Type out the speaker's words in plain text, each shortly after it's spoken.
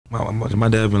My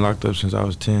dad been locked up since I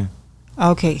was 10.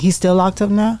 Okay, he's still locked up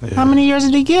now? Yeah. How many years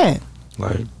did he get?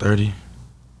 Like 30.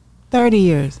 30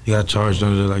 years. He got charged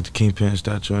under like the Kingpin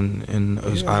statue in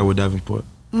Iowa, Davenport.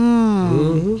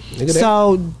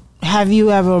 So, have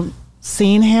you ever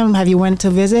seen him? Have you went to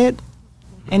visit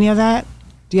any of that?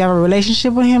 Do you have a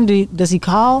relationship with him? Does he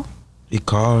call? He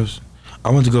calls. I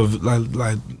went to go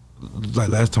like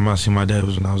last time I seen my dad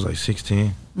was when I was like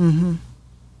 16.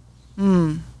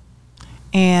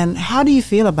 And how do you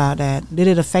feel about that? Did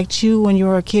it affect you when you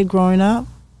were a kid growing up?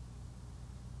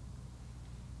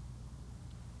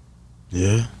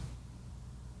 Yeah.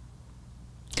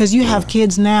 Because you have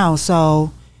kids now,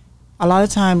 so a lot of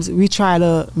times we try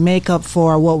to make up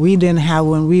for what we didn't have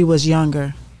when we was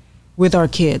younger with our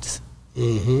kids.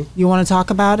 You want to talk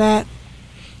about that?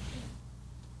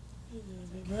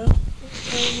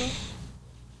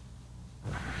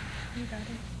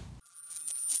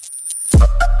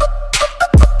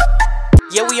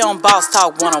 Yeah, we on Boss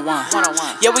Talk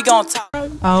 101. Yeah, we gonna talk.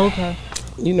 Oh, okay.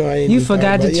 You know, I ain't You even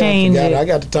forgot thought to about change it. I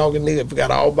got to talking nigga.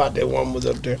 Forgot all about that woman was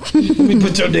up there. Let me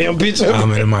put your damn picture up.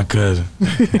 I'm in my cousin.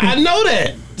 I know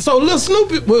that. So Lil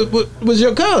Snupe was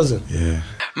your cousin. Yeah.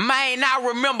 Man, I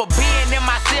remember being in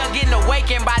my cell getting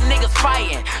awakened by niggas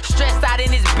fighting. Stressed out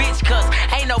in this bitch cause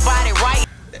ain't nobody right.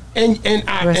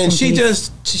 And she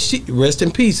rest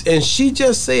in peace. And she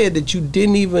just said that you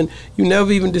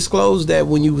never even disclosed that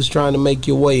when you was trying to make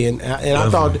your way. And I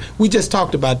thought we just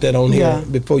talked about that on here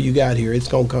before you got here. It's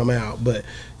gonna come out, but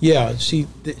yeah, she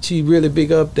really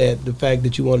big up the fact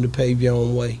that you wanted to pave your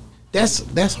own way.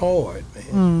 That's hard,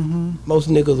 man. Most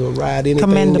niggas will ride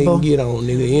anything they can get on,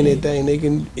 nigga. Anything they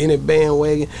can, any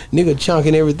bandwagon, nigga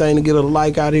chunking everything to get a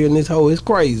like out here in this hole. It's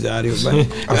crazy out here,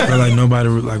 man. I feel like nobody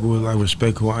would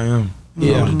respect who I am. I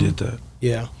would have did that.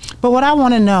 Yeah. But what I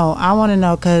want to know,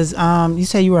 because you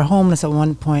said you were homeless at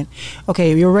one point.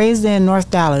 Okay, you were raised in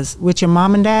North Dallas with your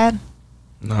mom and dad?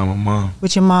 No, my mom.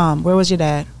 With your mom. Where was your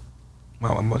dad?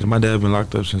 My dad been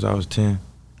locked up since I was 10.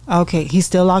 Okay, he's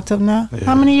still locked up now? Yeah.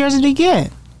 How many years did he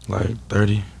get? Like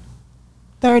 30.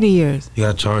 30 years. He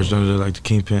got charged under like the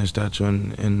Kingpin statue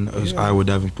in Iowa,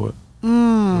 Davenport.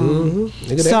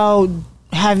 So,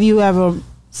 have you ever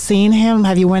seen him?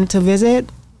 Have you went to visit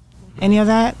any of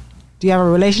that? Do you have a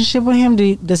relationship with him?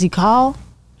 Does he call?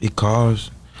 He calls.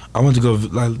 I went to go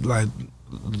like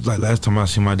last time I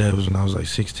seen my dad was when I was like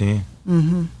 16.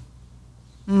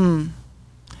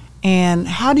 And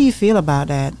how do you feel about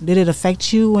that? Did it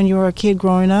affect you when you were a kid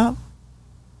growing up?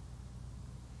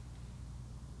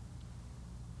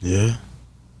 Yeah.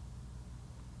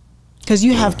 Because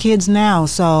you have kids now,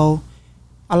 so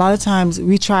a lot of times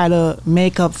we try to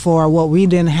make up for what we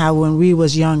didn't have when we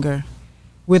was younger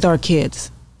with our kids.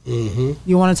 You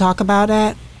want to talk about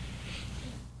that?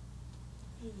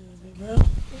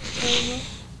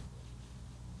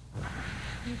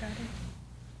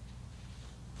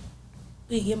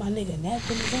 We get my nigga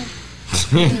napkin or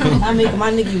something. I make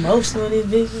my nigga emotional in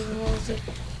this bitch. You know what I'm saying?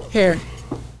 Here.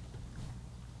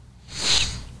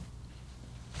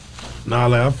 Nah,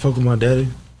 like I fuck with my daddy,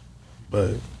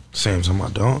 but same time I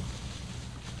don't.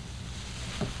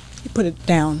 You put it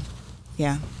down.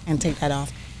 Yeah, and take that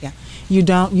off. Yeah. You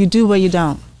don't. You do, but you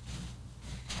don't.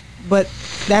 But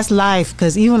that's life,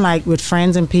 because even like with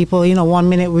friends and people, you know, one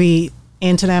minute we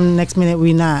into them, next minute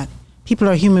we not. People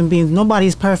are human beings.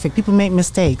 Nobody's perfect. People make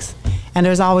mistakes. And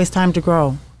there's always time to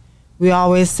grow. We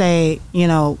always say, you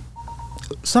know,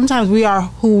 sometimes we are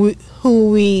who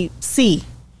we see.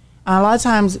 And a lot of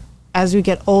times as we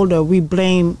get older, we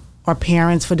blame our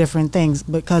parents for different things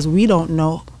because we don't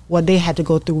know what they had to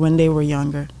go through when they were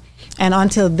younger. And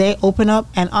until they open up,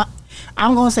 and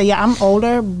I'm going to say, yeah, I'm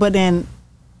older, but then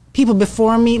people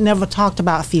before me never talked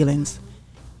about feelings.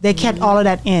 They kept all of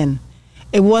that in.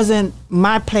 It wasn't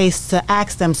my place to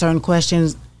ask them certain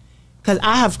questions, because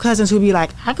I have cousins who be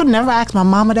like, I could never ask my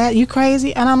mama that. You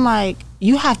crazy? And I'm like,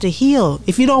 you have to heal.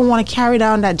 If you don't want to carry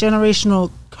down that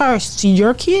generational curse to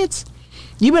your kids,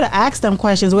 you better ask them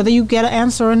questions, whether you get an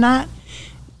answer or not.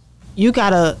 You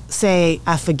gotta say,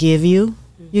 I forgive you.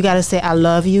 You gotta say, I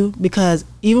love you, because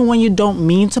even when you don't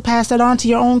mean to pass that on to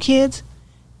your own kids,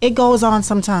 it goes on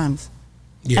sometimes,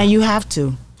 and you have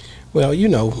to. Well, you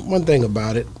know, one thing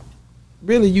about it,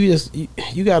 really,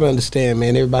 you got to understand,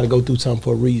 man, everybody go through something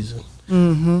for a reason.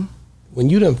 When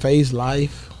you done face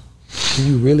life,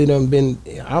 you really done been,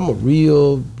 I'm a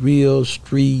real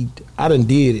street, I done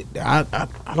did it. I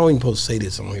don't even supposed to say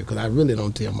this on here because I really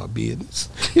don't tell my business.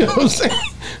 You know what I'm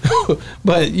saying?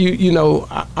 But, you know,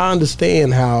 I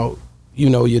understand how, you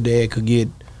know, your dad could get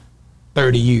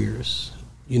 30 years.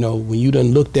 You know, when you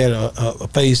done looked at a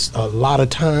face a lot of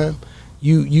time,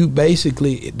 you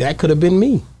basically, that could have been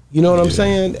me. You know what I'm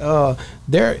saying?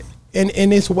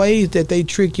 And it's ways that they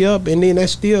trick you up, and then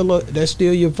that's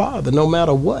still your father, no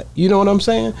matter what. You know what I'm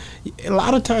saying? A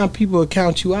lot of times people will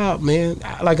count you out, man.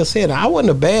 Like I said, I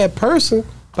wasn't a bad person,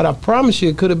 but I promise you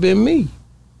it could have been me.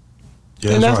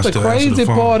 Yeah, and that's the crazy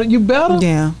part. You better,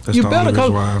 you better,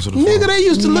 cause nigga, they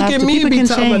used to look at me and be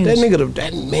talking about that nigga,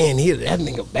 that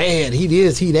nigga bad. He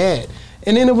this, he that,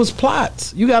 and then it was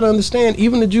plots. You got to understand,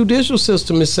 even the judicial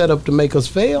system is set up to make us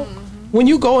fail. When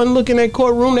you go and look in that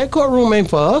courtroom ain't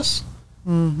for us.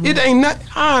 It ain't not.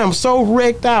 I am so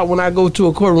wrecked out when I go to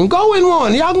a courtroom. Go in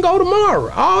one. Y'all can go tomorrow.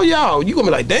 All y'all, you gonna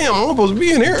be like, damn, I'm supposed to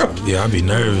be in here. Yeah, I be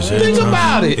nervous. Think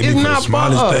about it. It's not for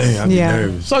us. I be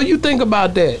nervous. So you think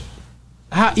about that.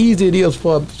 How easy it is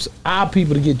for our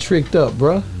people to get tricked up,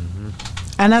 bruh.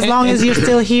 And as long as you're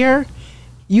still here,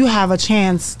 you have a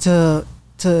chance to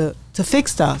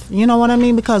fix stuff. You know what I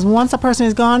mean? Because once a person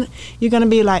is gone, you're going to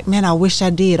be like, man, I wish I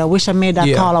did. I wish I made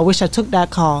that call. I wish I took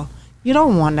that call. You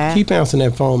don't want that. Keep answering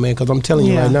that phone, man, because I'm telling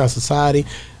you right now, society,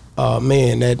 that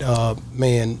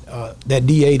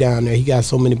DA down there, he got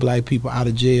so many black people out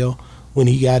of jail when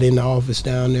he got in the office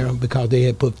down there because they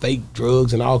had put fake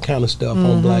drugs and all kind of stuff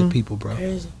on black people, bro.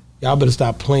 Crazy. Y'all better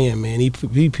stop playing, man.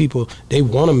 These people, they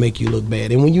want to make you look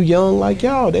bad. And when you young like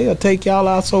y'all, they'll take y'all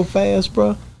out so fast,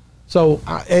 bro. So,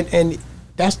 and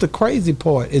that's the crazy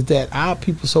part, is that our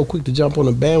people so quick to jump on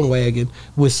the bandwagon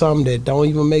with something that don't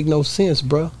even make no sense,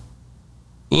 bro.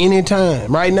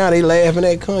 Anytime. Right now, they laughing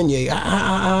at Kanye.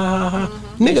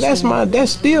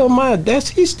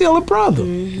 Nigga, he's still a brother.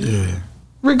 Yeah.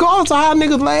 Regardless of how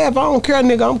niggas laugh, I don't care,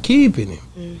 nigga, I'm keeping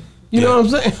him. You know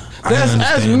what I'm saying?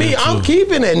 That's me. I'm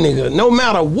keeping that nigga, no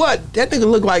matter what. That nigga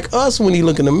look like us when he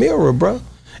look in the mirror, bro.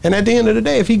 And at the end of the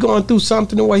day, if he going through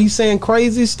something where he's saying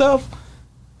crazy stuff,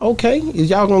 okay, is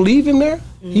y'all gonna leave him there?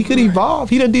 He could evolve.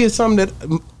 He done did something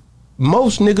that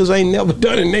most niggas ain't never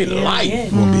done in their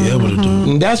life. Won't be able to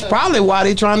do. And that's probably why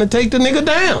they trying to take the nigga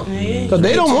down. Because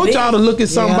they don't want y'all to look at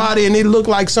somebody and it look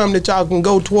like something that y'all can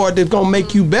go toward that's gonna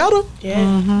make you better.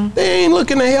 They ain't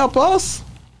looking to help us.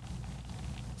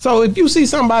 So if you see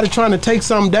somebody trying to take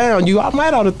something down, I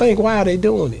might ought to think, why are they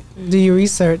doing it? Do your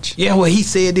research. Yeah, well, he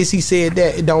said this, he said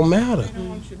that. It don't matter.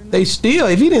 They still,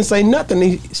 if he didn't say nothing,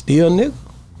 they still nigga.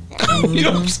 You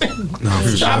know what I'm saying? No,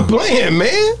 stop playing,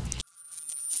 man.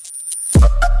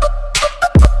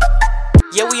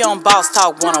 Yeah, we on Boss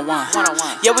Talk 101.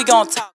 Yeah, we gonna talk.